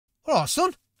All right,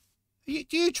 son. Do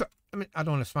you trade? I mean, I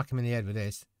don't want to smack him in the head with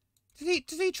this.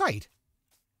 Does he trade?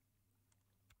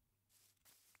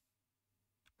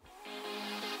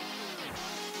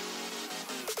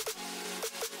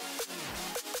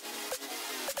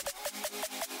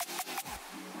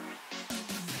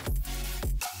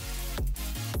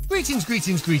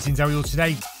 Greetings, how are you all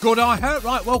today? Good, I hope.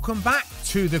 Right, welcome back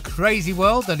to the crazy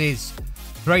world that is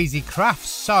CrazyCraft.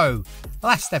 So,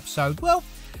 last episode, well,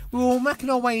 we were all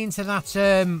making our way into that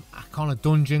kind of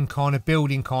dungeon, kind of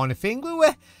building kind of thing.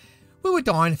 We were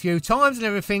dying a few times and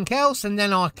everything else, and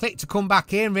then I clicked to come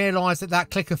back here and realised that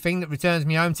clicker thing that returns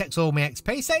me home takes all my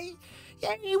XP. So,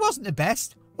 yeah, it wasn't the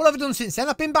best. What have I done since then?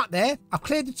 I've been back there. I've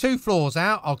cleared the 2 floors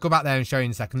out. I'll go back there and show you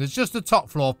in a second. There's just the top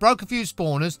floor. Broke a few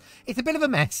spawners. It's a bit of a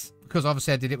mess because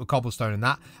obviously I did it with cobblestone and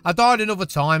that. I died another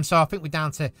time, so I think we're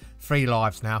down to 3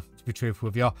 lives now, to be truthful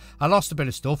with you. I lost a bit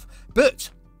of stuff, but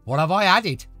what have I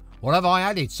added? What have I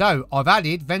added? So I've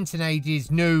added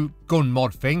Ventinage's new gun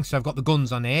mod thing. So I've got the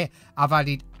guns on here. I've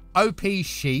added OP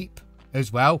sheep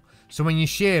as well. So when you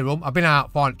shear them, I've been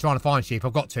out trying to find sheep.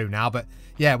 I've got 2 now, but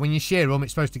yeah, when you shear them,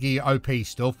 it's supposed to give you OP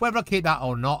stuff. Whether I keep that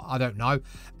or not, I don't know.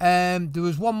 There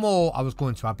was one more I was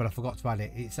going to add, but I forgot to add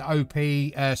it. It's an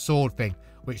OP sword thing,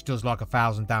 which does like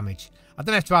 1,000 damage. I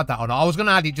don't have to add that or not. I was going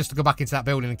to add it just to go back into that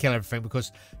building and kill everything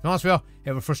because, to be honest with you,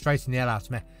 it was frustrating the hell out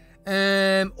of me.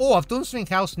 Oh, I've done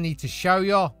something else I need to show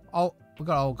you. Oh, we've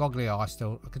got old goggly eye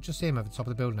still. I could just see him over the top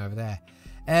of the building over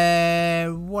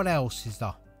there. What else is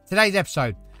there? Today's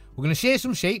episode, we're going to shear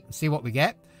some sheep and see what we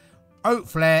get. Oak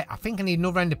flare, I think I need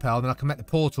another ender pearl, then I can make the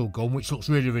portal gun, which looks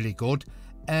really, really good.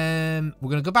 We're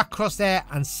going to go back across there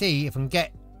and see if I can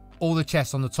get all the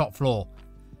chests on the top floor.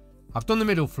 I've done the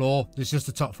middle floor, there's just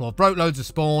the top floor. Broke loads of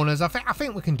spawners. I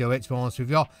think we can do it, to be honest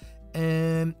with you.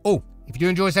 Oh, if you do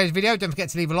enjoy today's video, don't forget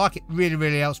to leave a like. It really,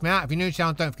 really helps me out. If you're new to the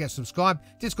channel, don't forget to subscribe.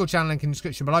 Discord channel link in the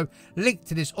description below. Link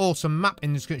to this awesome map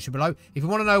in the description below. If you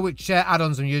want to know which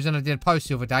add-ons I'm using, I did a post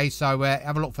the other day, so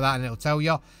have a look for that and it'll tell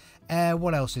you.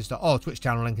 What else is there? Oh, Twitch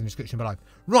channel link in the description below.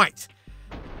 Right.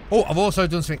 Oh, I've also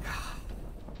done something.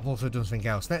 I've also done something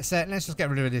else. Let's just get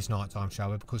rid of this nighttime,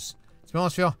 shall we? Because to be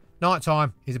honest with you,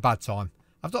 nighttime is a bad time.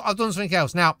 I've done something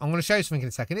else. Now I'm going to show you something in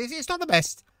a second. It's not the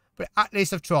best, but at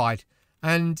least I've tried,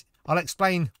 and I'll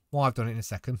explain why I've done it in a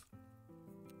second.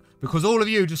 Because all of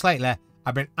you just lately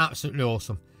have been absolutely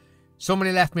awesome.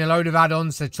 Somebody left me a load of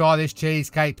add-ons, said try this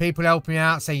cheesecake. People help me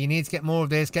out, say you need to get more of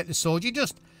this, get the sword.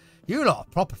 You lot are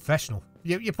proper professional.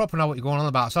 You proper know what you're going on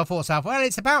about. So I thought to myself, well,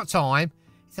 it's about time.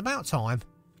 It's about time.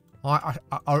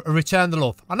 I return the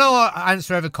love. I know I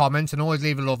answer every comment and always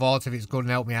leave a love heart if it's good and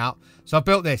help me out. So I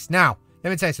built this. Now, let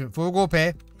me tell you something. Before we go up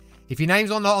here, if your name's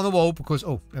not on the wall, because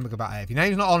let me go back there. If your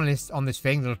name's not on this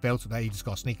thing that I've built up there, you just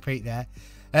got a sneak peek there.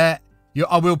 I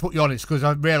will put you on it because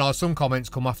I realise some comments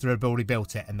come after I've already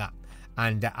built it and that,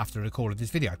 and after I recorded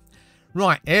this video.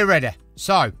 Right, here ready.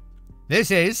 So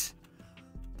this is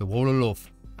the wall of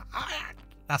love.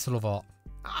 That's a love art.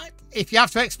 If you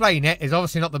have to explain it, it's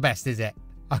obviously not the best, is it?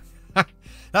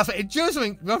 That's what it does.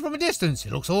 From a distance,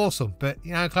 it looks awesome, but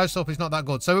you know, close up, it's not that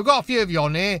good. So we've got a few of you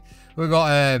on here. We've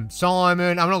got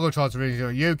Simon. I'm not going to try to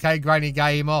read you. UK Granny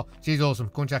Gamer. She's awesome.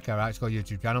 Go and check her out. She's got a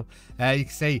YouTube channel. You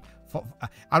can see.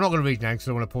 I'm not going to read now because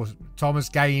I don't want to post. Thomas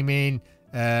Gaming.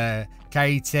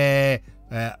 Katie.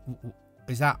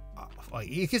 Is that?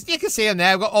 You can see them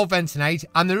there. We've got all Ventinate,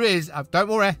 and there is. Don't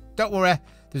worry.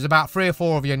 There's about 3 or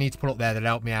 4 of you I need to put up there that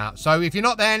help me out. So if you're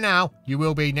not there now, you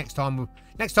will be next time.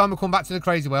 Next time we come back to the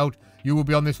crazy world, you will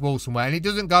be on this wall somewhere. And it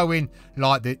doesn't go in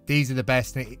like these are the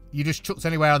best. You just chucks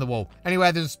anywhere on the wall.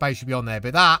 Anywhere there's a space, you'll be on there.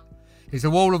 But that is the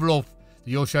wall of love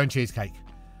that you're showing Cheesecake.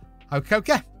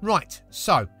 Okay. Right.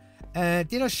 So,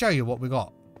 did I show you what we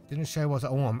got? Didn't show you what...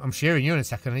 Oh, I'm shearing you in a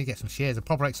second. I need to get some shears. I'm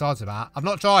proper excited about it. I've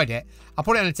not tried it. I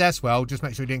put it in a test well, just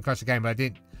make sure it didn't crash the game, but I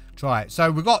didn't try it. So,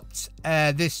 we got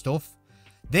this stuff.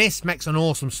 This makes an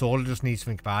awesome sword. I just need to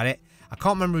think about it. I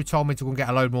can't remember who told me to go and get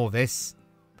a load more of this,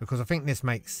 because I think this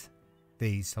makes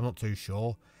these. I'm not too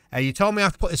sure. You told me I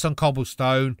have to put this on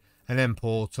cobblestone and then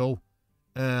portal.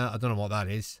 I don't know what that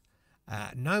is.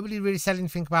 Nobody really said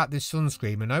anything about this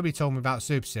sunscreen, and nobody told me about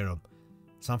super serum.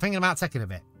 So I'm thinking about taking a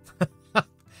bit.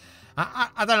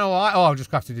 I don't know why. Oh, I've just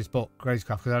crafted this book,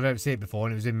 CrazyCraft, because I don't see it before,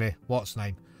 and it was in my what's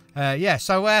name. Yeah,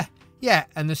 so yeah,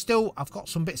 and there's still, I've got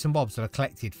some bits and bobs that I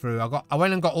collected through. I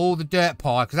went and got all the dirt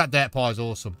pie, because that dirt pie is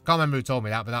awesome. Can't remember who told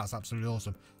me that, but that's absolutely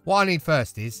awesome. What I need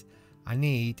first is, I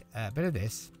need a bit of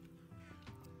this.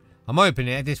 I'm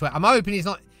opening it this way. I'm hoping it's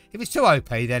not, if it's too OP,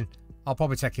 then I'll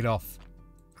probably take it off.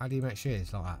 How do you make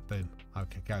shears like that? Boom.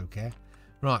 Okay.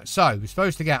 Right, so we're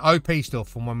supposed to get OP stuff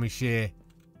from when we shear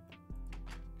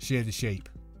the sheep.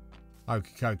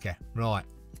 Okay. Right.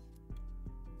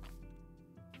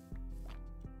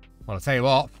 Well, I'll tell you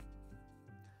what.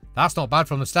 That's not bad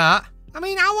from the start. I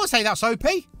mean, I won't say that's OP.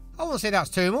 I won't say that's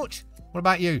too much. What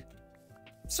about you?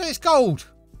 So it's gold.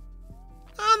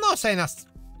 I'm not saying that's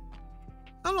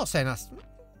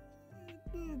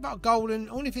about gold, and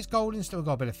only if it's gold and still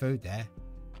got a bit of food there.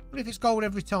 Only if it's gold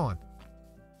every time.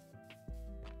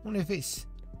 Only if it's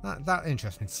that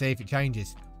interesting to see if it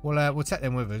changes. We'll take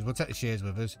them with us. We'll take the shears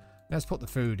with us. Let's put the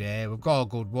food here. We've got a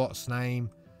good what's name.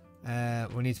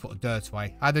 We need to put the dirt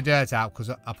away. I had the dirt out because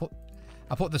I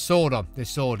put the sword on. This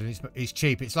sword, and it's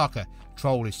cheap. It's like a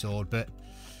trolley sword, but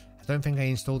I don't think I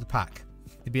installed the pack.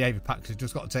 The behaviour pack, because it's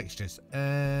just got textures.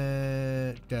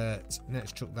 Dirt.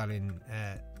 Let's chuck that in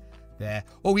there.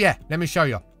 Oh yeah, let me show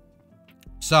you.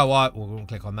 So we won't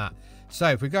click on that. So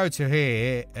if we go to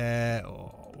here,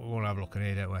 we want to have a look at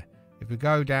here, don't we? If we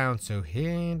go down to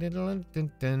here,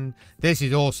 this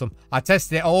is awesome. I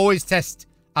tested it. I always test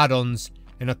add-ons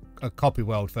in a copy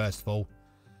world first of all.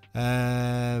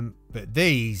 But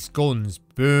these guns,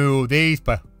 boo, these,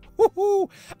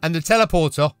 and the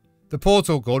teleporter, the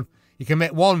portal gun, you can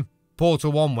make one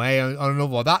portal one way and another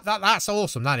one. That's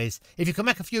awesome. That is. If you can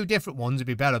make a few different ones, it'd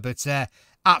be better. But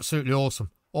absolutely awesome.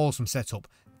 Awesome setup.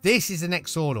 This is the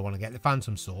next sword I want to get, the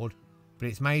Phantom Sword. But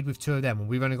it's made with two of them, and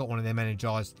we've only got one of them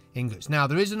energized ingots. Now,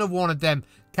 there is another one of them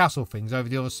castle things over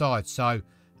the other side. So,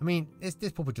 I mean,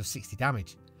 this probably does 60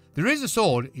 damage. There is a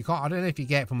sword. I don't know if you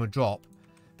get it from a drop.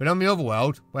 But on the other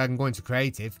world, where I can go into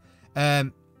creative,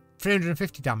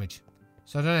 350 damage.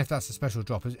 So I don't know if that's a special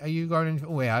drop. Are you going in?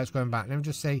 Oh yeah, it's going back. Let me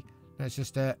just see. Let's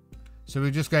just so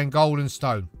we're just going gold and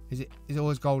stone. Is it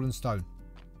always gold and stone?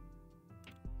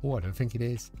 Oh, I don't think it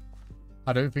is.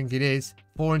 I don't think it is.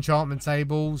 4 enchantment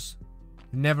tables.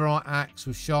 Netherite axe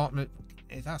with sharpness.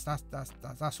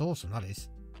 That's awesome. That is.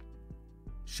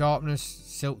 Sharpness,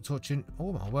 silk touching.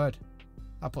 Oh my word.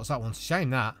 That puts that one to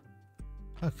shame. That.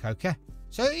 Okay.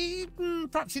 So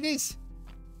perhaps it is.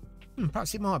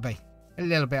 Perhaps it might be. A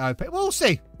little bit open. We'll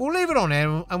see. We'll leave it on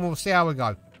there and we'll see how we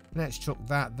go. Let's chuck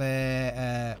that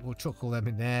there. We'll chuck all them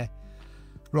in there.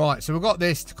 Right, so we've got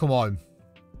this to come home.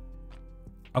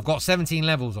 I've got 17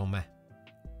 levels on there.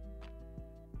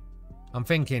 I'm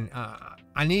thinking,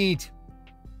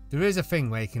 there is a thing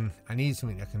where I need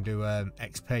something that can do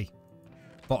XP.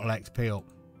 Bottle XP up.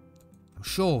 I'm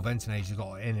sure Ventinage's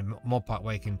got it in a mod pack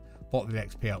where you can bottle the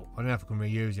XP up. I don't know if I can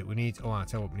reuse it. I'll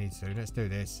tell you what we need to do. Let's do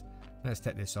this. Let's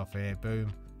take this off here.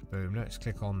 Boom. Boom. Let's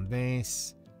click on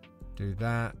this. Do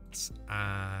that.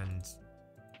 And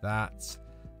that.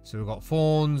 So we've got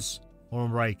thorns or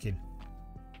unbreaking.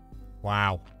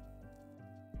 Wow.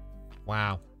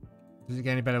 Wow. Does it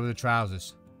get any better with the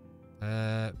trousers?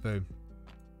 Boom.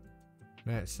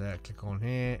 Let's click on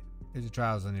here. Is the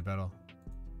trousers any better?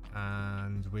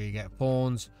 And we get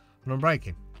thorns and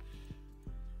unbreaking.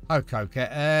 Okay.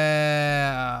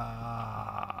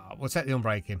 We'll take the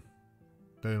unbreaking.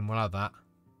 Boom, we'll have that.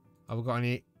 Have we got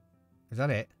any? Is that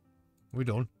it? We're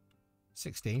done.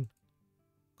 16.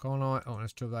 Can't I? Oh,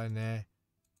 let's drop that in there.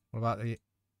 What about the?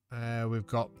 We've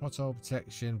got protocol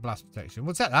protection, blast protection.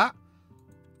 We'll take that.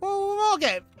 Well, we might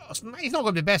get. It's not going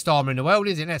to be the best armor in the world,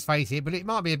 is it? Let's face it, but it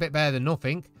might be a bit better than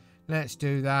nothing. Let's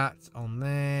do that on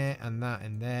there and that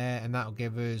in there, and that'll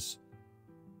give us.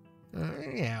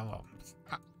 Yeah, well,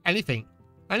 anything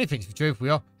to be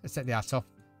truthful. Let's take the hat off.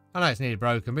 I know it's nearly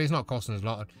broken, but it's not costing us a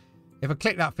lot. If I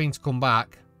click that thing to come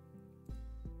back,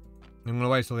 I'm going to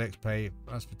waste all the XP.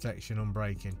 That's protection,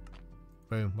 unbreaking.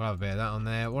 Boom, we'll have a bit of that on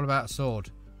there. What about a sword?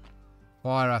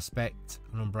 Fire aspect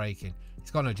and unbreaking.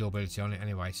 It's got no durability on it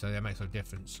anyway, so that makes no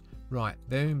difference. Right,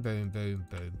 boom, boom, boom,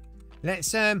 boom.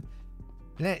 Let's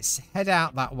head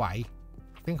out that way.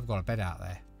 I think I've got a bed out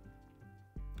there.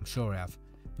 I'm sure I have.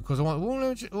 Because I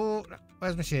want... Oh,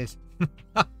 where's my shears?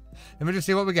 Let me just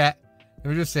see what we get. Let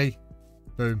me just see.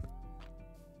 Boom.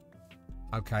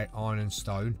 Okay, iron and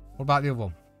stone. What about the other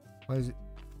one? Where is it?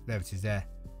 There it is there.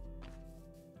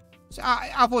 So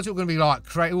I thought it was going to be like...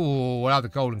 Oh, we'll have the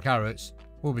golden carrots.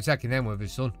 We'll be taking them with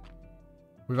us, son.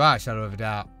 Without a shadow of a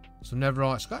doubt. Some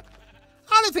netherite scrap.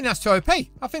 I don't think that's too OP.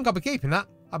 I think I'll be keeping that.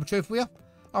 I'll be truthful with you.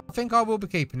 I think I will be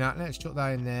keeping that. Let's chuck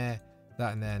that in there.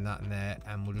 That in there and that in there.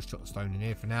 And we'll just chuck the stone in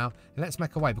here for now. And let's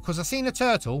make a way. Because I've seen a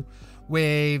turtle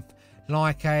with...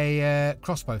 like a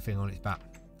crossbow thing on its back.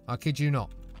 I kid you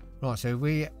not. Right, so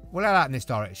we'll head out in this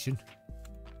direction.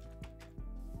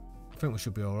 I think we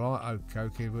should be alright.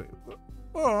 Okay. We're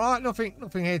alright.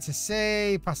 Nothing here to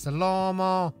see. Past the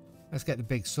llama. Let's get the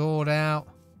big sword out.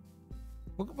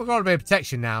 We've got a bit of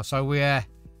protection now, so we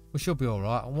should be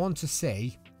alright. I want to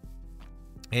see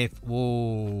if...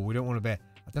 Whoa, we don't want to be... I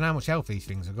don't know how much health these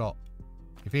things have got.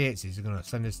 If he hits us, he's going to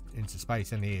send us into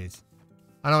space, and he is.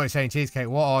 I know what he's saying, Cheesecake.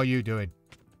 What are you doing?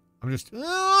 I'm just...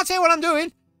 Oh, I'll tell you what I'm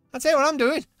doing. I'll tell you what I'm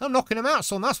doing. I'm knocking him out,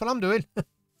 son. That's what I'm doing.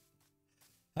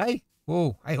 Hey.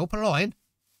 Whoa. Hey, up and lying.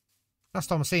 Last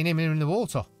time I've seen him in the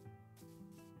water.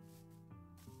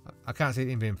 I can't see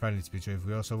him being friendly, to be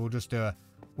truthful, so we'll just do a...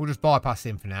 We'll just bypass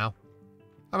him for now.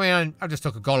 I mean, I just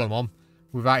took a golem on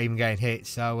without even getting hit,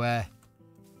 so...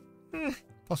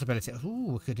 possibility.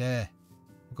 Ooh, we could...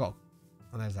 We've got...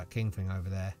 Oh, there's that king thing over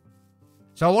there.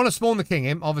 So I want to spawn the king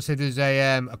in. Obviously, there's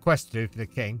a quest to do for the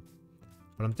king.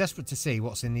 But I'm desperate to see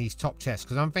what's in these top chests.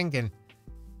 Because I'm thinking...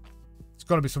 It's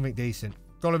got to be something decent.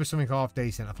 Got to be something half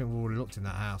decent. I think we've already looked in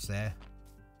that house there.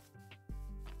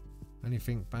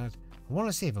 Anything bad? I want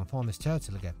to see if I can find this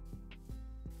turtle again.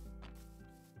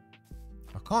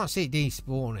 I can't see it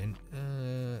despawning.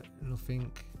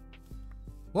 Nothing.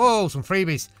 Whoa, some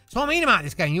freebies. That's what I mean about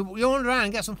this game. You wander around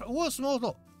and get some... Whoa, some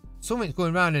look. Something's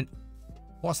going around and...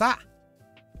 What's that?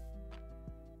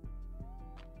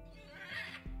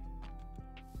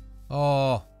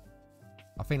 Oh.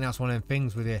 I think that's one of them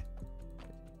things with you.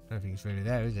 I don't think it's really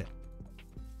there, is it?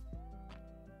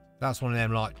 That's one of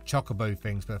them, like, chocobo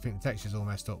things, but I think the texture's all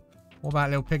messed up. What about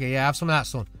little piggy? Yeah, have some of that,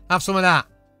 son. Have some of that.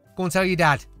 Go and tell your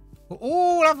dad.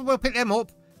 Oh, we'll pick them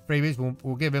up. Freebies,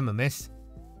 we'll give him a miss.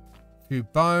 A few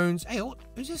bones. Hey,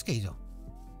 who's this geezer?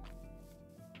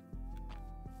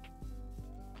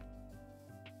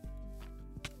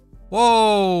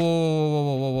 Whoa,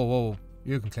 whoa, whoa, whoa, whoa.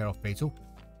 You can clear off, Beetle.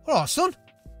 All right, son.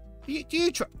 Do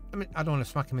you trade? I mean, I don't want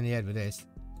to smack him in the head with this.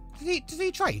 Does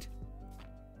he trade?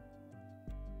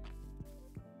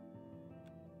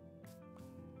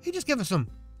 He just give us some.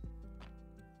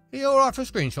 Are you alright for a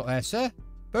screenshot there, sir?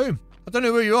 Boom. I don't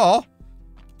know who you are,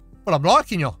 but I'm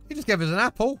liking you. He just gave us an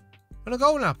apple and a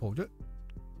golden apple.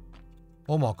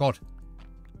 Oh my god.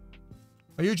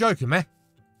 Are you joking me?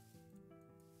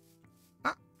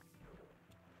 Ah.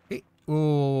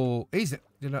 Oh, did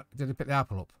he pick the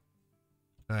apple up?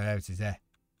 No, there it is there.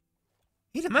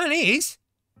 He's a man, he is.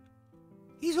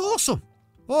 He's awesome.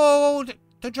 Oh,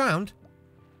 they're drowned.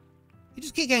 You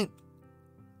just keep getting...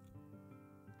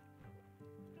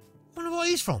 I wonder what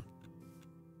he's from.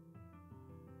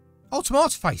 Old Tomato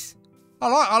Face. I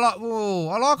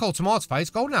like Old Tomato Face.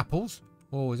 Golden apples.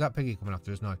 Oh, is that piggy coming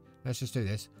after us? No. Let's just do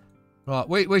this. Right,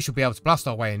 we should be able to blast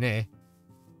our way in here.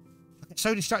 It's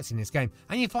so distracting, this game.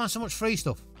 And you find so much free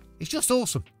stuff. It's just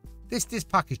awesome. This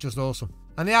pack is just awesome.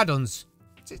 And the add-ons,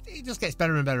 it just gets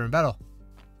better and better and better.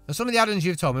 And some of the add-ons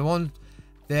you've told me,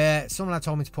 someone had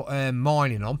told me to put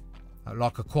mining on.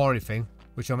 Like a quarry thing.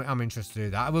 Which I'm interested to do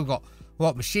that. We've got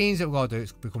machines that we've got to do.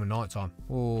 It's becoming night time.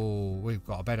 Oh, we've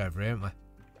got a bed over here, haven't we?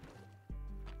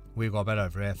 We've got a bed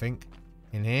over here, I think.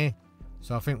 In here.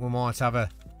 So I think we might have a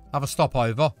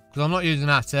stopover. Because I'm not using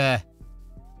that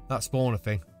spawner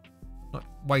thing. Not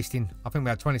wasting. I think we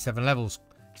had 27 levels.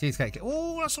 Cheesecake.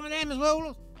 Oh, that's some of them as well.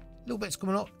 Look. Little bits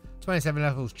coming up. 27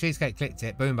 levels. Cheesecake clicked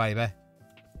it. Boom, baby.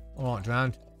 Alright,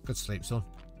 drowned. Good sleep, son.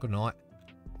 Good night.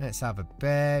 Let's have a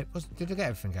bed. Did I get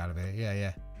everything out of here?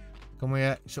 Yeah. Can we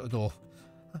shut the door?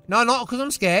 No, not because I'm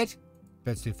scared.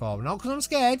 Bed's too far. Not because I'm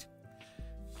scared.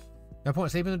 No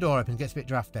point sleeping the door open. It gets a bit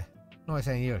drafty. No, I'm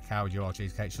saying you're a coward, you are,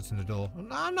 Cheesecake. Shutting the door.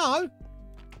 No.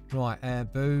 Right,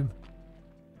 boom.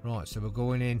 Right, so we're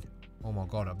going in. Oh my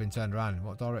god, I've been turned around. In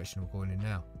what direction are we going in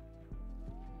now?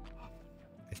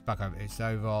 It's back over. It's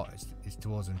over. It's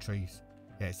towards them trees.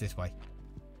 Yeah, it's this way.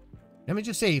 Let me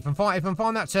just see if I can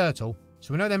find that turtle.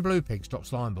 So we know them blue pigs drop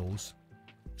slime balls.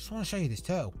 Just want to show you this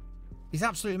turtle. He's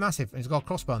absolutely massive and he's got a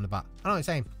crossbow on the back. I know what you're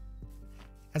saying.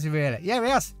 Has he really? Yeah, he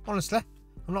has. Honestly.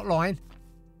 I'm not lying.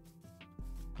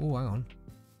 Oh, hang on.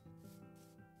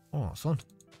 Alright, son.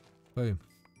 Boom.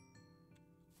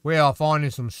 We are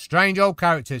finding some strange old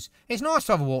characters. It's nice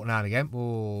to have a walk now and again.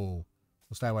 Oh,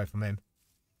 we'll stay away from him.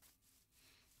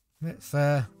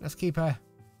 Let's keep hang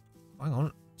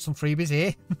on. Some freebies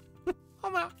here.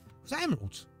 Was that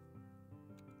emeralds?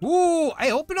 Ooh,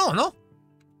 hey, up banana.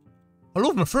 I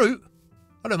love my fruit.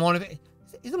 I don't mind if it...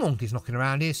 Is the monkeys knocking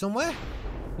around here somewhere?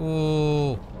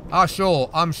 Oh, I'm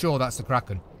sure that's the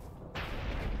Kraken.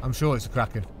 I'm sure it's the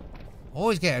Kraken.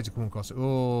 Always get her to come across it.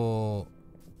 Oh.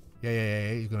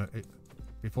 Yeah, he's gonna...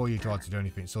 Before you try to do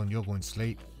anything, son, you're going to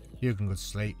sleep. You can go to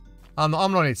sleep. I'm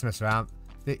not here to mess around.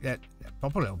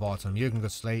 Proper little bite on. You can go to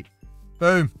sleep.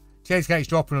 Boom. Cheesecake's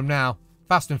dropping them now.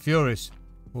 Fast and furious.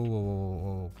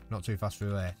 Whoa. Not too fast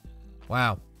through there.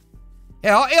 Wow.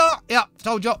 Yeah,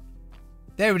 told you.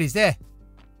 There it is, there.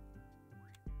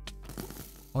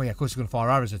 Oh, yeah, of course he's going to fire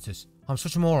arrows at us. I'm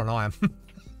such a moron, I am.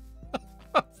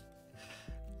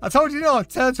 I told you not.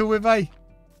 Turtle with a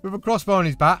crossbow on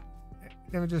his back.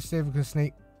 Let me just see if we can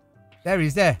sneak. There he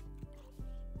is there.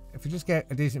 If we just get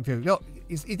a decent view. Look,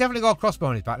 he's definitely got a crossbow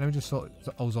on his back. Let me just sort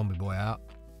old zombie boy out.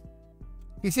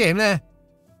 You see him there?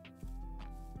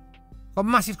 Got a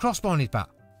massive crossbow on his back.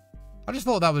 I just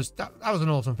thought that was an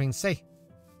awesome thing to see.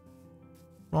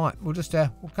 Right, we'll just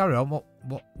we'll carry on. What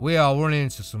we are running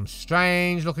into some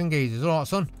strange looking geezers. All right,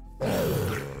 son.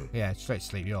 Yeah, straight to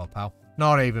sleep you are, pal.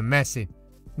 Not even messing.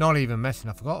 Not even messing.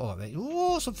 I forgot all that.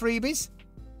 Oh, some freebies.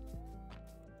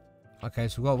 Okay,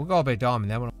 so we've got a bit of diamond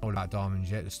there. We're not all about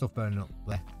diamonds yet. There's stuff burning up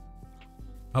there.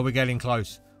 Oh, we're getting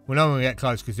close. We know when we get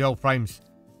close because the old frames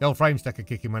stack are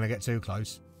kicking when I get too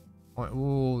close. Right,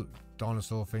 oh,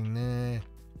 dinosaur thing there.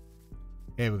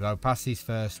 Here we go. Pass these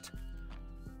first.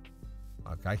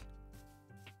 Okay.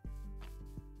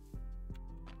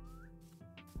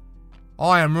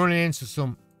 I am running into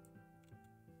some...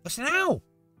 What's an owl?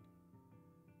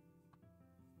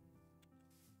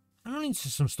 I'm running into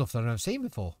some stuff that I've never seen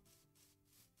before.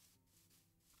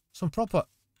 Some proper...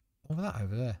 What was that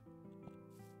over there?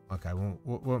 Okay, we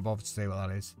won't bother to see what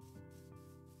that is.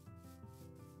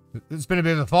 There's been a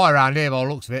bit of a fire around here by the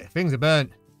looks of it. Things are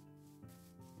burnt.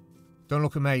 Don't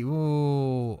look at me.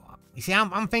 Ooh. You see,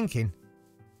 I'm thinking...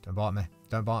 Don't bite me.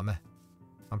 Don't bite me.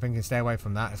 I'm thinking stay away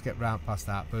from that. Let's get round past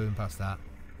that. Boom, past that.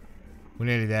 We're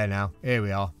nearly there now. Here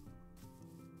we are.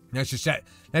 Let's just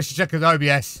check with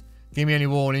OBS. Give me any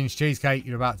warnings. Cheesecake,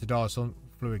 you're about to die, son.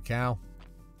 Fluid cow.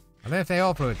 I don't know if they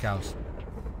are fluid cows.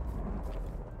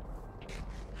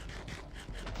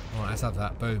 Alright, let's have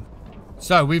that. Boom.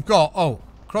 So, we've got... Oh,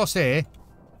 across here.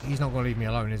 He's not going to leave me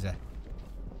alone, is he?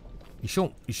 He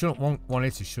shouldn't want one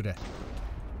hitter, should he?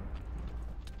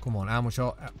 Come on, how much...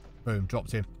 Boom,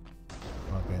 dropped him.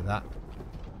 Okay, that.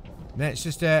 Let's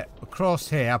just across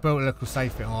here. I built a little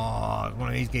safe bit. Oh, one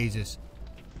of these geezers.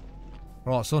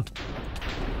 Right, son.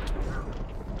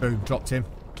 Boom, dropped him.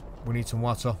 We need some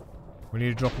water. We need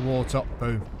a drop of water.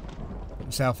 Boom. Put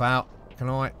myself out. Can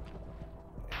I?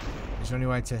 Is there any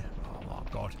way to... Oh my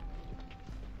god.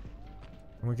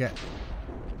 Can we get...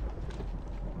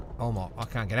 Oh my... I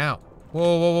can't get out. Whoa,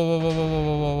 whoa, whoa, whoa, whoa, whoa,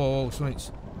 whoa, whoa, whoa, whoa.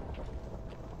 Something's...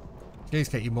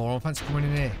 Cheesecake, you moron. Fancy coming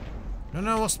in here.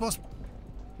 No,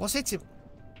 what's hitting?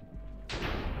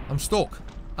 I'm stuck.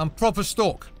 I'm proper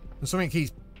stuck. And something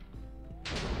keeps...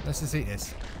 Let's just eat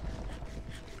this.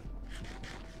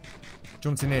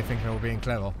 Jumped in here thinking I was being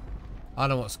clever. I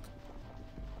know what's...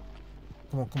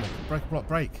 Come on. Break, block,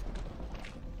 break.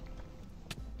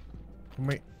 Can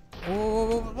we...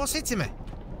 Oh, what's hitting me?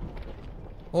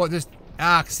 Oh, there's...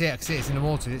 Ah, I can see it. It's in the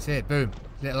water. It's here. Boom.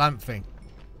 Little lamp thing.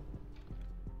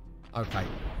 Okay.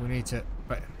 We need to...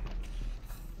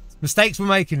 Mistakes we're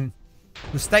making.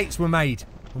 Mistakes were made.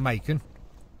 We're making.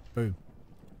 Boom.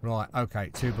 Right,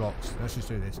 okay. 2 blocks. Let's just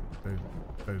do this. Boom.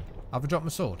 Boom. Have I dropped my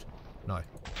sword? No.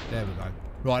 There we go.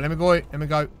 Right, let me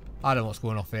go. I don't know what's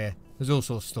going off here. There's all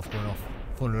sorts of stuff going off.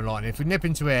 Thunder and lightning. If we nip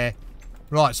into here...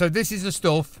 Right, so this is the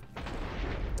stuff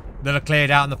that I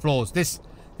cleared out on the floors. This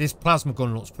plasma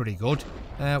gun looks pretty good.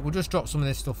 We'll just drop some of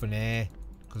this stuff in here.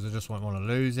 Because I just won't want to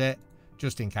lose it.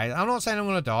 Just in case. I'm not saying I'm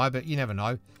going to die, but you never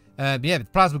know. But yeah, the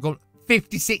plasma gun.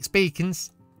 56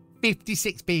 beacons.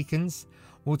 56 beacons.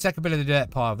 We'll take a bit of the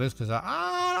dirt pie with us. Because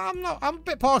I'm a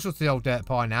bit partial to the old dirt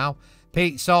pie now.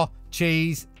 Pizza,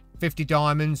 cheese, 50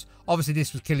 diamonds. Obviously,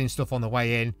 this was killing stuff on the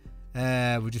way in.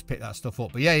 We'll just pick that stuff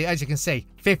up. But yeah, as you can see,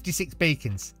 56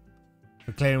 beacons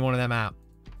for clearing one of them out.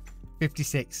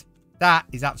 56. That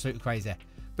is absolutely crazy.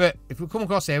 But if we come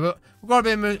across here, we've got a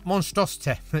bit of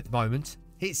monstrosity at the moment.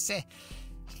 It's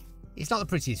not the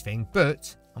prettiest thing,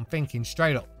 but I'm thinking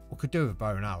straight up, we could do with a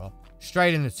bow and arrow.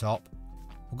 Straight in the top.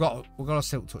 We've got a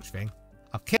silk touch thing.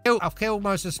 I've killed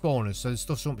most of the spawners, so the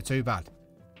stuff shouldn't be too bad.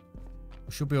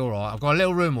 We should be alright. I've got a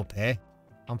little room up here.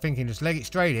 I'm thinking just leg it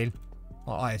straight in.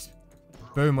 Like this.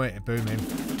 Boom it, boom in.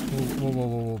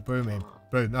 Whoa, boom in.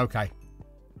 Boom, okay.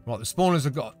 Right, the spawners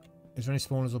have got... Is there any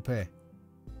spawners up here?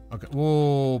 Okay,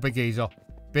 whoa, big geezer.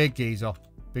 Big geezer.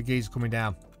 Big geezer coming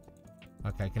down.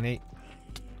 Okay, can he...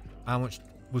 How much...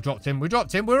 We dropped him. We're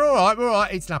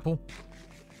alright. Eat an apple.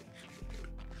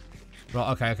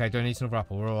 Right, okay. Don't eat another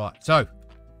apple. We're alright. So.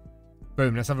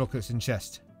 Boom. Let's have a look at this in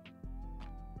chest.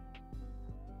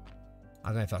 I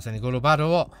don't know if that's any good or bad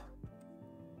or what.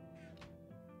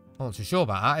 I'm not too sure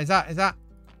about that. Is that...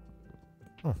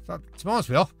 Oh, to be honest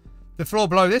with you, the floor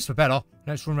below this were better.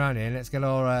 Let's run around here and let's get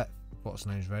our... what's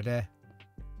the name's ready.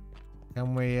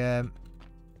 Can we...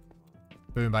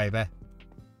 Boom, baby.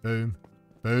 Boom.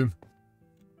 Boom.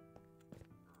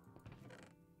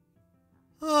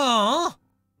 Oh,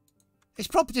 it's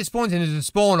proper disappointing as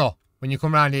a spawner when you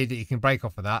come around here that you can break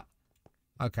off of that.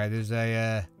 Okay, there's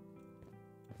a...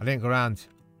 I didn't go around.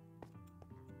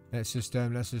 Let's just.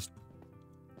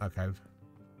 Okay. Is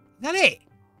that it?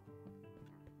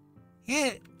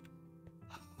 Yeah.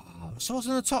 Oh, so what's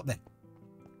on the top then?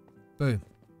 Boom.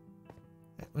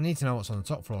 We need to know what's on the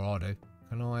top floor. I do.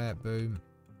 Can I? Boom.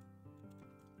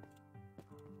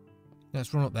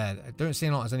 Let's run up there. It don't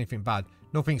seem like there's anything bad.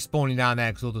 Nothing spawning down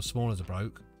there because all the spawners are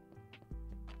broke.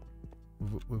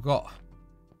 We've got.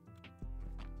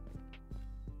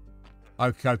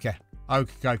 Okay.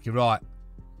 Right.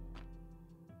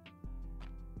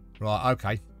 Right.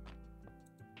 Okay.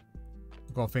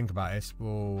 I've got to think about this.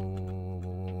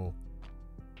 Whoa.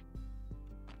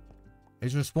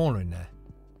 Is there a spawner in there?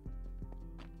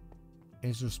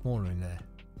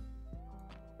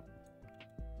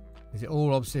 Is it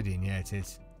all obsidian? Yeah, it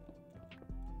is.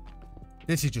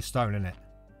 This is just stone, isn't it?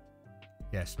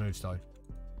 Yeah, smooth stone.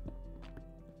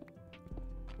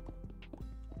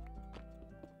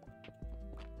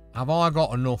 Have I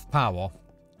got enough power?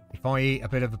 If I eat a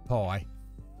bit of a pie,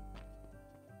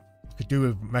 I could do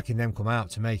with making them come out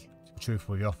to me, to be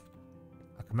truthful with you.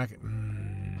 I can make it.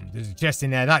 There's a chest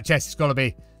in there. That chest has got to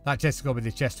be. That chest has got to be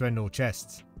the chest to end all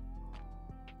chests.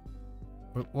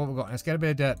 What have we got? Let's get a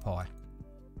bit of dirt pie.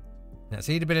 Let's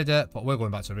eat a bit of dirt pie. We're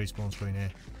going back to the respawn screen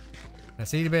here.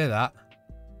 Let's eat a bit of that.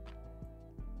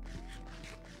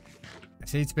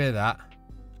 Let's eat a bit of that.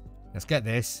 Let's get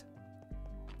this.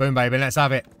 Boom, baby. Let's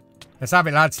have it. Let's have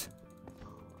it, lads.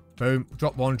 Boom.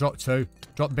 Drop one. Drop two.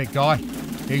 Drop the big guy.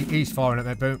 He's firing at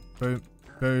me. Boom. Boom.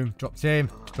 Boom. Dropped him.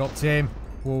 Dropped him.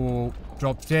 Whoa.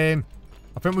 Dropped him.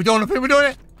 I think we're done. I think we're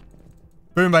doing it.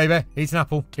 Boom, baby. Eat an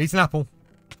apple. Eat an apple.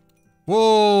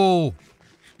 Whoa.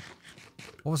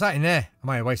 What was that in there? I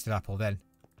might have wasted apple then.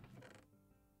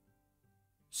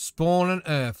 Spawn an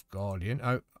Earth Guardian.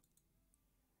 Oh.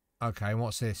 Okay,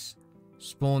 what's this?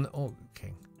 Spawn the Orc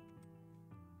King.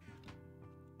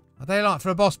 Are they like for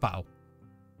a boss battle?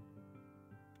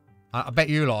 I bet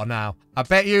you lot are now. I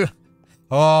bet you...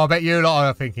 Oh, I bet you lot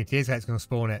are thinking Cheesecake's going to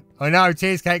spawn it. I know,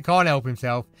 Cheesecake can't help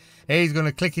himself. He's going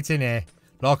to click it in here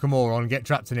like a moron and get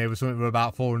trapped in here with something with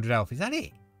about 400 health. Is that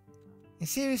it?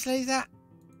 Seriously, is that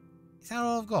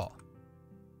all I've got?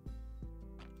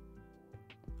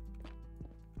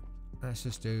 Let's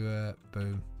just do,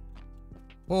 boom.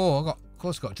 Oh, of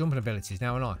course I've got jumping abilities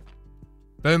now, haven't I?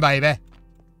 Boom, baby.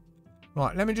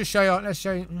 Right, let me just show you. Let's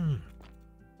show you.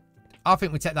 I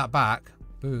think we take that back.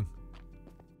 Boom.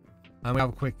 And we have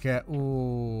a quick...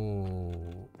 oh,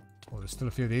 there's still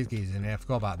a few of these geezers in there. I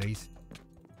forgot about these.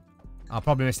 I'll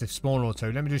probably miss a spawner or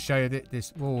two. Let me just show you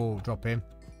this. Whoa, drop him.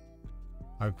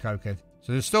 Okay.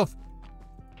 So there's stuff.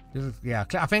 Yeah,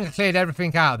 I think I cleared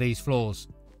everything out of these floors.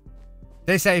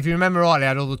 They say, if you remember rightly, I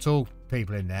had all the tall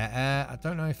people in there. I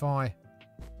don't know if I...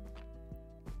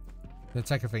 Gonna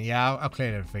take everything. Yeah, I'll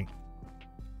clear everything.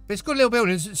 But it's good little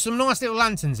buildings. Some nice little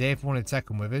lanterns here if you want to take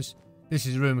them with us. This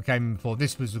is the room we came in before.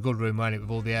 This was the good room, wasn't it?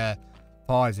 With all the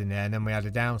pies in there. And then we had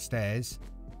a downstairs.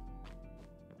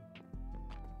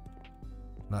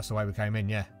 And that's the way we came in,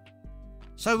 yeah.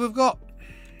 So we've got...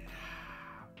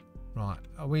 Right.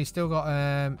 We still got...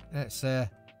 let's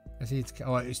eat...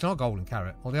 Oh, it's not golden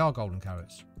carrot. Oh, they are golden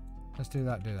carrots. Let's do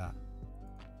that,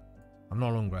 I'm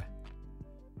not hungry.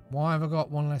 Why have I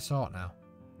got one less heart now?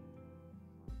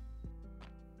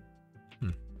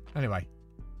 Anyway.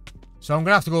 So I'm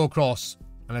going to have to go across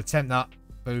and attempt that.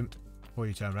 Boom. Before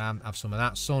you turn around, have some of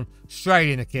that sun. Straight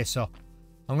in the kisser.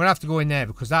 I'm going to have to go in there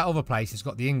because that other place has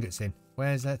got the ingots in.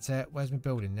 Where's that? Where's my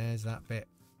building? There's that bit.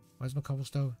 Where's my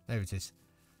cobblestone? There it is.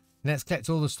 Let's collect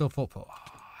all the stuff up. Oh,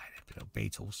 little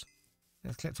beetles.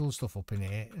 Let's collect all the stuff up in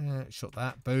here. Shut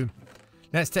that. Boom.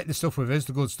 Let's take the stuff with us.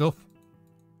 The good stuff.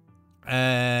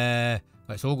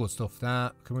 It's all good stuff.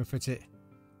 That. Can we fit it?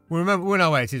 We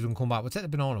know where it is when we come back. We'll take the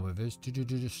banana with us.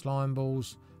 Slime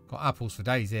balls. Got apples for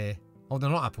days here. Oh, they're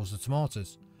not apples. They're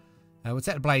tomatoes. We'll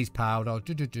take the blaze powder. We'll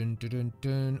take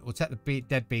the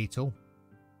dead beetle.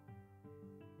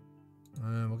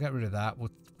 We'll get rid of that. Do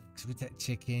we take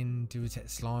chicken? Do we take the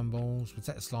slime balls? We'll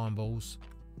take the slime balls.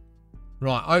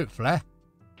 Right, hopefully.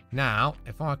 Now,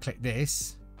 if I click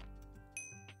this,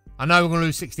 I know we're going to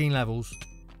lose 16 levels.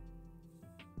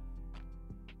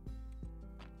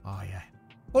 Oh, yeah.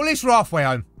 Well, at least we're halfway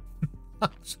home. I'm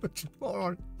such a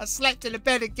moron. I slept in the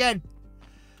bed again.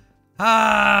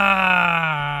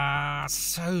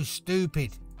 So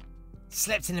stupid.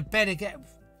 Slept in the bed again.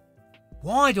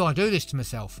 Why do I do this to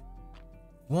myself?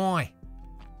 Why?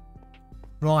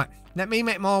 Right, let me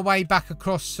make my way back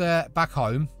across, back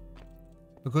home.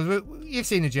 Because you've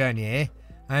seen the journey here.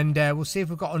 And we'll see if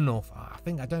we've got enough. I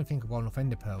don't think I've got enough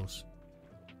ender pearls.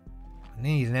 I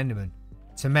need an enderman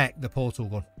to make the portal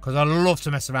gun. Because I love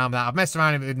to mess around with that. I've messed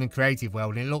around with it in the creative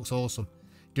world and it looks awesome.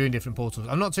 doing different portals.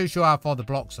 I'm not too sure how far the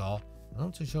blocks are. I'm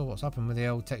not too sure what's happened with the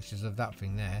old textures of that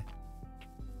thing there.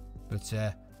 But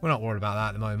we're not worried about that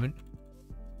at the moment.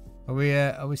 Are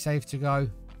we safe to go?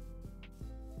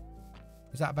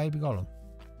 Is that a baby golem?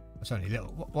 That's only little.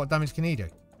 What damage can he do?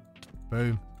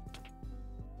 Boom.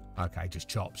 Okay, just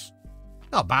chops.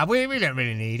 Not bad. We don't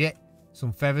really need it.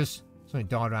 Some feathers. Something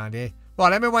died around here. Right,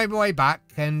 let me wave my way back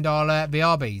and I'll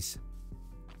BRBs.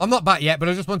 I'm not back yet, but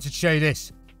I just wanted to show you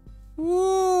this.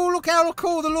 Ooh, look how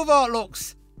cool the love art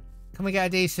looks. Can we get a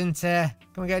decent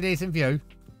view?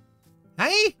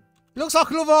 Hey? Looks like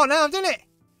a love art now, doesn't it?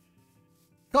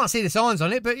 Can't see the signs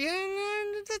on it, but yeah,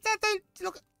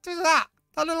 look at that.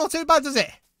 That doesn't look too bad, does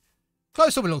it?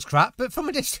 Close up it looks crap, but from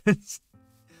a distance,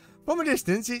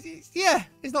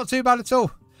 it's not too bad at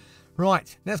all.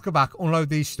 Right, let's go back, unload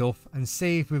these stuff, and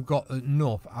see if we've got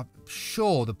enough. I'm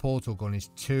sure the portal gun is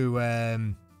too,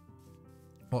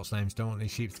 what's names? Don't want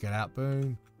these sheep to get out.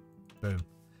 Boom, boom.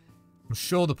 I'm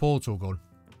sure the portal gun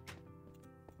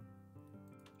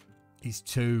is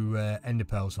 2 ender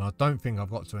pearls, and I don't think I've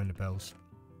got 2 ender pearls.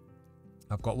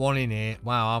 I've got 1 in here.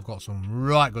 Wow, I've got some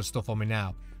right good stuff on me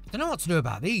now. I don't know what to do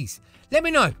about these. Let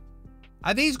me know.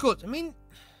 Are these good? I mean,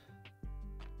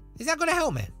 is that going to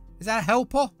help me? Is that a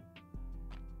helper?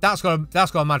 That's got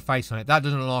a mad face on it. That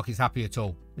doesn't look like he's happy at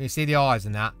all. You see the eyes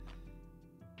and that,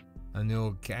 and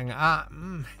they're getting. I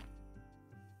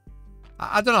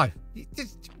don't know.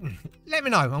 Just, let me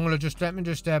know. Let me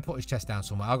just put his chest down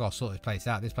somewhere. I gotta sort this place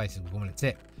out. This place is becoming a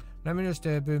tip. Let me just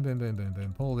boom, boom, boom, boom,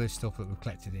 boom. Pull this stuff that we've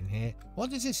collected in here.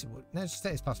 What is this? Let's just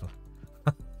take this past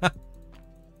one.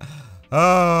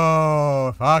 Oh,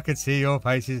 if I could see your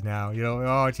faces now. You know,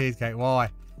 oh, cheesecake, why?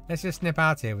 Let's just snip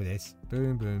out here with this.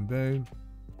 Boom, boom, boom.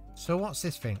 So what's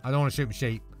this thing? I don't want to shoot my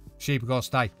sheep. Sheep have got to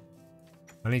stay.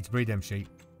 I need to breed them sheep.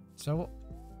 So what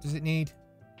does it need?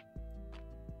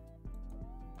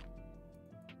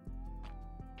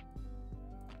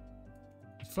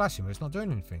 It's flashing, but it's not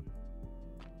doing anything.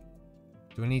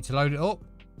 Do I need to load it up?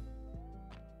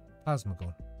 Plasma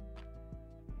gun.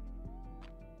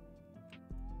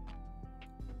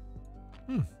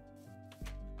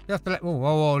 You have to let...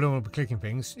 Whoa, I don't want to be clicking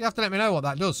things. You have to let me know what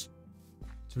that does.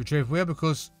 To be truthful with you,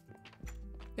 because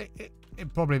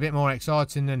it's probably a bit more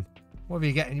exciting than whether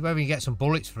you get some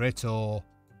bullets for it or...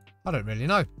 I don't really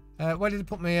know. Where did it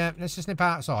put me? Let's just nip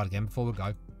outside again before we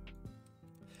go.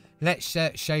 Let's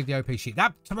shave the OP sheet.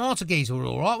 That tomato geese were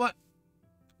alright, what?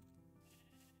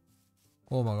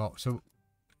 Oh my god. So...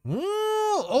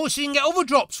 Oh, so you can get other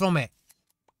drops from it.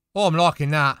 Oh, I'm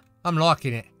liking that. I'm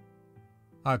liking it.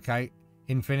 Okay.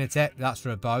 Infinity. That's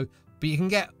for a bow. But you can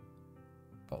get...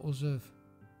 bottles of...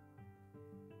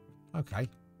 Okay.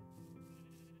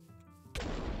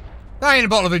 That ain't a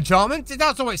bottle of enchantment.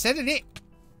 That's all it said, isn't it?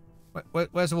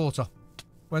 Where's the water?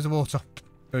 Where's the water?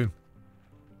 Boom.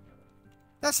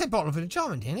 That said bottle of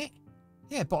enchantment, didn't it?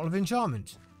 Yeah, bottle of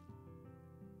enchantment.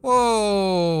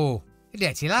 Whoa!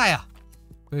 Dirty liar.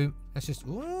 Boom. Let's just...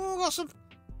 Oh, got some...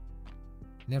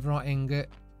 Neverite ingot.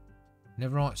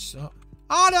 Neverite...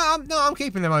 Oh, no, I'm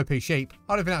keeping them OP sheep.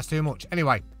 I don't think that's too much.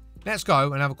 Anyway, let's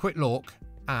go and have a quick look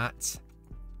at...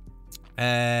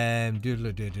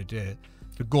 the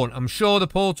gun. I'm sure the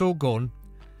portal gun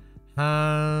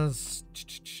has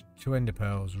 2 ender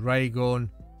pearls. Ray gun,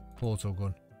 portal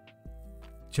gun.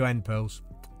 2 end pearls.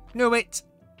 Knew it.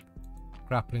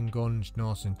 Grappling gun's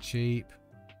nice and cheap.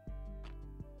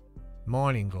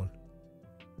 Mining gun.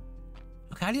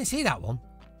 Okay, I didn't see that one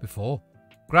before.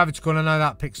 Gravity gun, I know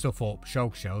that picks stuff up.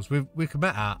 Shulk shells. We can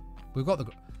bet that. We've got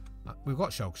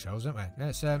shulk shells, haven't we?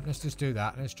 Let's just do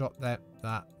that. Let's drop that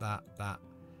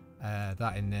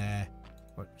in there.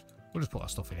 We'll just put that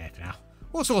stuff in here for now.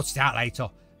 We'll sort it out later.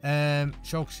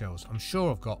 Shulk shells. I'm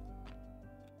sure I've got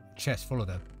a chest full of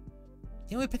them.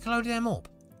 Didn't we pick a load of them up?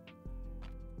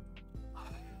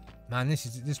 Man, this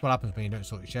is what happens when you don't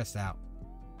sort your chest out.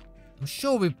 I'm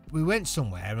sure we went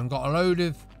somewhere and got a load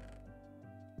of...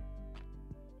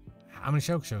 How many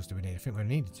shulk shells do we need? I think we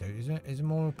needed 2. Is there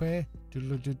more up here?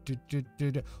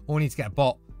 Oh, we need to get a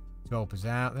bot to help us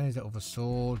out. There's that other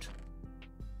sword.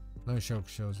 No shulk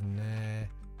shells in there.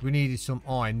 We needed some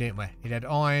iron, didn't we? It had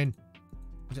iron.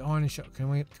 Was it iron and shulk? Can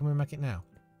we make it now?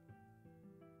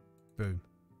 Boom.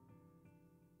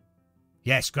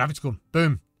 Yes, gravity gun.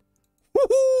 Boom.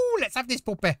 Woohoo! Let's have this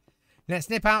puppy. Let's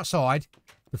nip outside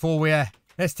before we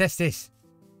let's test this.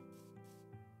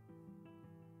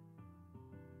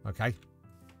 Okay.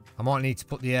 I might need to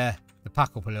put the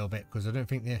pack up a little bit because I don't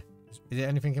think is there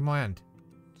anything in my hand?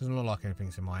 Doesn't look like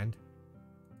anything's in my hand.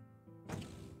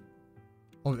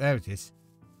 Oh, there it is.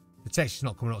 The texture's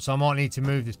not coming up, so I might need to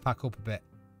move this pack up a bit.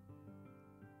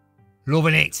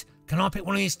 Loving it. Can I pick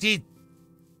one of these?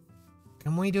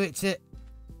 Can we do it to...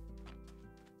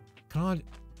 Can I...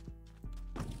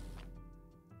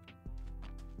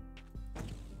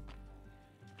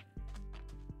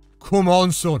 Come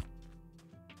on, son.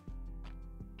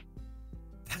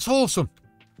 That's awesome.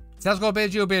 So that's got a bit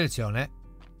of durability on it.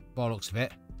 By the looks of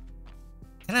it.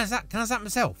 Can I have that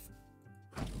myself?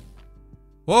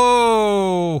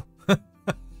 Whoa!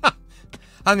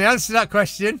 And the answer to that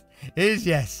question is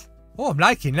yes. Oh, I'm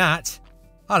liking that.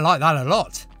 I like that a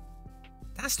lot.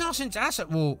 That's nice and...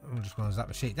 well, I'm just going to zap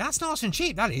the sheep. That's nice and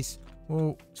cheap, that is.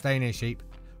 Oh, stay in here, sheep.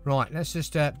 Right, let's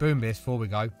just boom this before we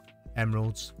go.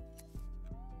 Emeralds.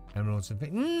 Emeralds and...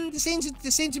 they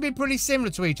seem to be pretty similar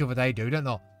to each other, they do, don't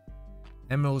they?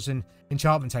 Emeralds and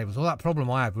enchantment tables. All that problem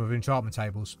I have with enchantment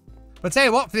tables. But I'll tell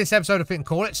you what, for this episode, I think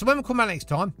call it. So when we come back next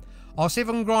time, I'll see if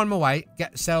I can grind my way,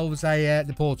 get ourselves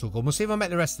the portal gun. We'll see if I make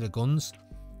the rest of the guns.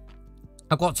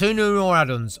 I've got 2 new more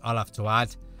add-ons I'll have to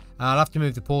add. I'll have to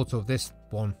move the portal of this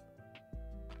one.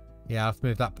 Yeah, I'll have to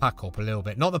move that pack up a little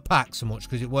bit. Not the pack so much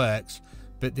because it works,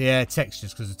 but the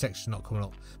textures because the texture's not coming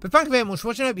up. But thank you very much for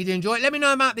watching. I hope you do enjoy it. Let me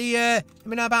know about the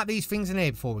these things in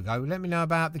here before we go. Let me know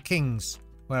about the kings.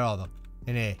 Where are they?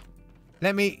 In here.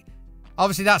 Let me.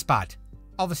 Obviously that's bad.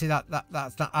 Obviously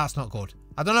that's not good.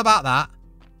 I don't know about that.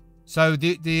 So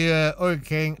the Ogre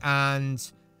King and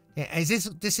yeah, is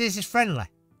this friendly?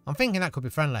 I'm thinking that could be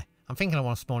friendly. I'm thinking I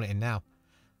want to spawn it in now.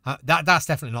 That's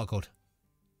definitely not good.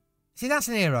 See, that's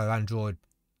an hero android.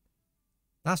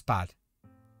 That's bad.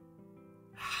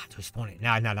 Do we spawn it?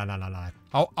 No.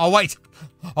 I'll wait.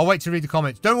 I'll wait to read the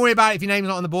comments. Don't worry about it if your name's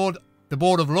not on the board. The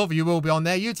board of love, you will be on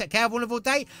there. You take care, have a wonderful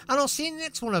day, and I'll see you in the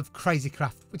next one of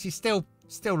CrazyCraft, which is still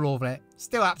love it.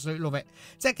 Still absolutely love it.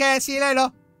 Take care. See you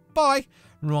later. Bye.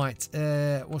 Right.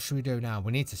 What should we do now?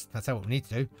 We need to. That's what we need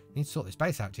to do. We need to sort this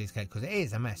base out, Cheesecake, because it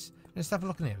is a mess. Let's have a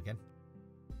look in here again.